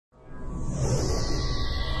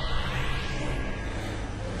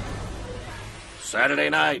Saturday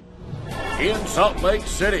night in Salt Lake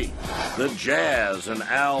City, the Jazz and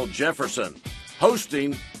Al Jefferson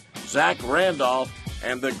hosting Zach Randolph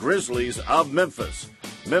and the Grizzlies of Memphis.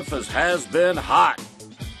 Memphis has been hot,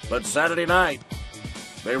 but Saturday night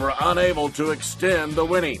they were unable to extend the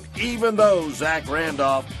winning, even though Zach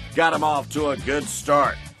Randolph got him off to a good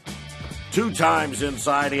start. 2 times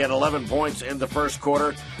inside, he had 11 points in the first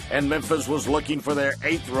quarter, and Memphis was looking for their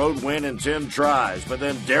 8th road win in 10 tries. But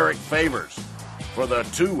then Derek Favors for the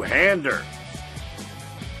two-hander,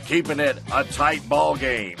 keeping it a tight ball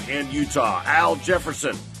game in Utah. Al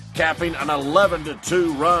Jefferson capping an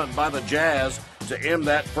 11-2 run by the Jazz to end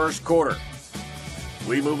that first quarter.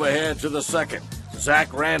 We move ahead to the second.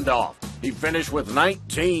 Zach Randolph, he finished with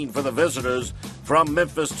 19 for the visitors from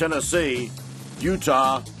Memphis, Tennessee.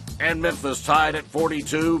 Utah and Memphis tied at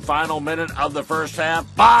 42. Final minute of the first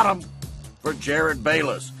half. Bottom for Jared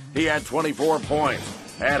Bayless. He had 24 points.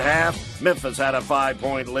 At half, Memphis had a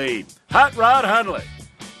 5-point lead. Hot Rod Hundley,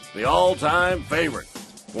 the all-time favorite,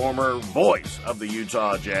 former voice of the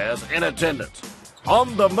Utah Jazz, in attendance.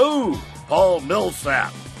 On the move, Paul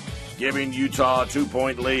Millsap, giving Utah a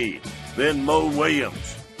 2-point lead. Then Mo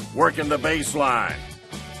Williams working the baseline.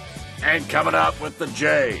 And coming up with the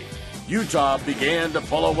J, Utah began to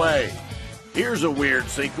pull away. Here's a weird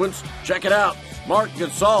sequence. Check it out. Marc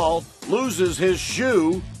Gasol loses his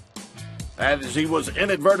shoe as he was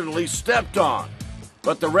inadvertently stepped on.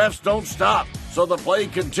 But the refs don't stop, so the play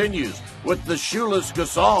continues with the shoeless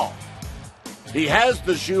Gasol. He has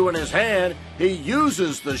the shoe in his hand. He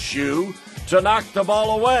uses the shoe to knock the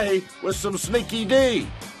ball away with some sneaky D.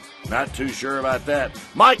 Not too sure about that.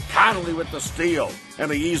 Mike Conley with the steal and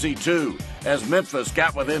the easy 2 as Memphis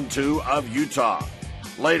got within 2 of Utah.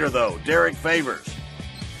 Later, though, Derek Favors,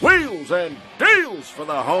 wheels and deals for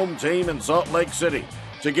the home team in Salt Lake City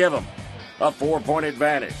to give them a 4-point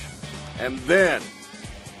advantage. And then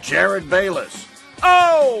Jared Bayless,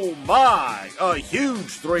 oh my, a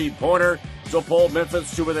huge 3-pointer to pull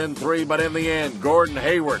Memphis to within 3, but in the end, Gordon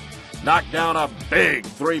Hayward knocked down a big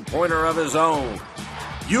 3-pointer of his own.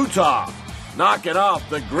 Utah knocking off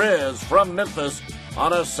the Grizz from Memphis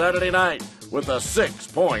on a Saturday night with a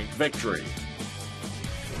 6-point victory.